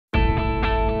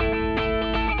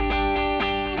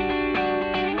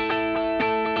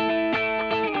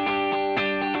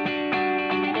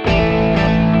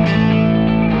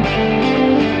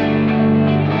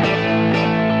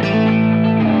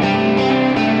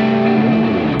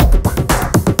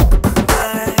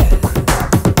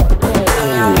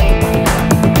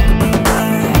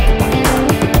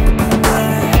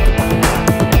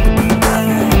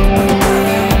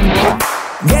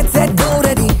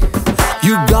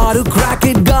gotta crack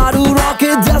it, gotta rock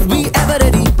it, just be ever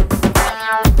ready.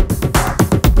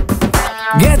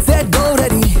 Get set, go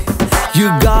ready. You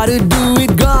gotta do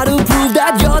it, gotta prove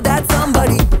that you're that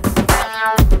somebody.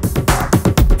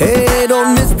 Hey,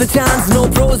 don't miss the chance, no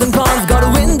pros and cons, gotta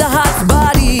win the heart's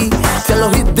body. Chalo,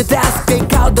 hit the task,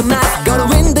 take out the mask, gotta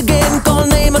win the game, call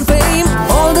name and fame.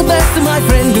 All the best to my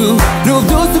friend do, నువ్వు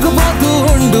దూసుకుపోతూ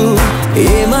ఉండు.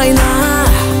 ఏమైనా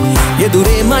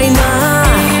ఎదురేమైనా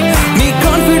నీ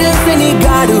confidence నీ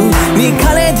గాడు, నీ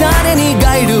కలేజానే నీ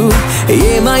guide.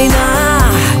 ఏమైనా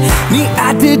నీ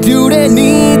యాటిట్యూడే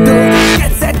నీతో.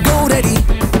 Get set, go ready.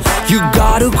 You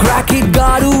gotta crack it,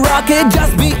 gotta rock it,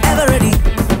 just be ever ready.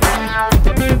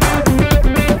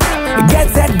 Get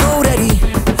set, go ready.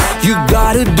 You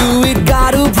gotta do it,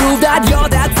 gotta prove that you're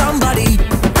that somebody.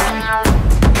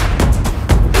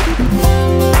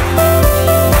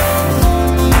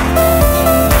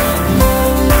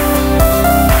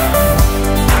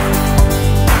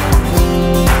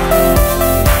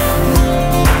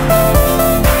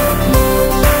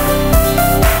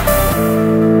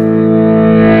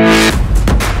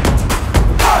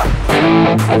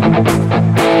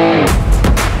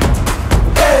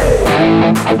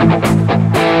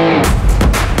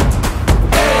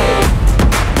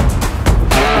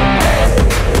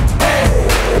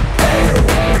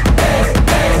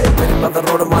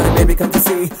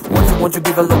 Won't you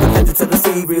give a look attention to the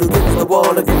sea? We'll give you the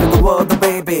world, I'll give you the world, the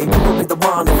baby. You will be the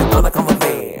one if you're gonna come with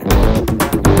me.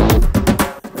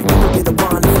 You will be the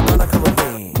one if you're gonna come with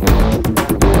me.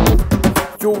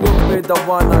 You will be the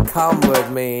one to come with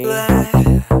me.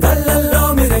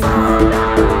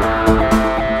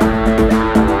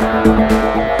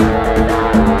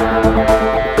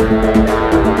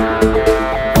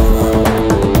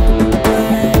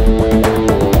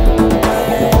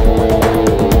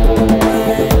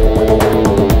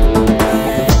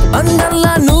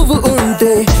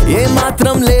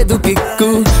 మాత్రం లేదు kick,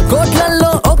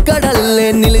 కోట్లల్లో ఒక్కడల్లే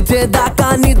నిలిచేదాకా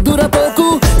నిద్దురపోకు.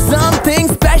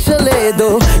 Something special ఏదో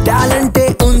టాలెంటే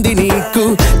ఉంది నీకు,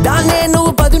 దాన్నే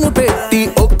నువ్వు పదును పెట్టి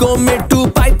ఒక్కో మెట్టు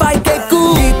పై పైకెక్కు.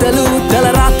 గీతలు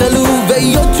తలరాతలు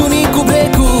వెయ్యొచ్చు నీకు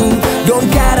బ్రేకు,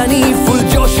 డోంట్ కేర్ అని ఫుల్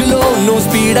జోషులో నువ్వు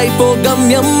స్పీడ్ అయిపో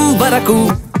గమ్యం వరకు.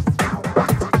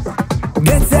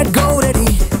 Get set, go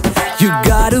ready. You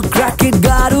gotta crack it,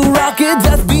 gotta rock it,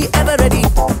 just be ever ready.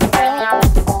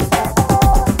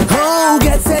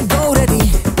 Get set, go ready.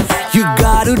 You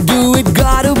gotta do it,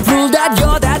 gotta prove that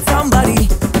you're that somebody.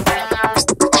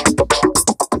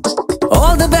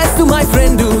 All the best to my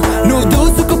friend do, నువ్వు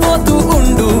దూసుకుపోతూ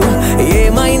ఉండు.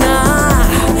 ఏమైనా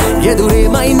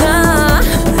ఎదురేమైనా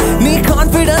నీ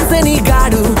confidence నీ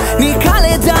గాడు, నీ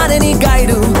కాలేజానే నీ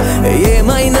guide.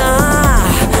 ఏమైనా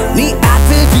నీ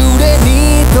యాటిట్యూడే నీ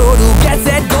తోడు. Get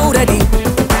set, go ready.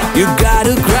 You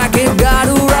gotta crack it,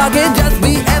 gotta rock it, just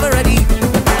be ever ready.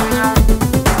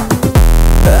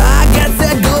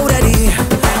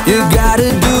 You gotta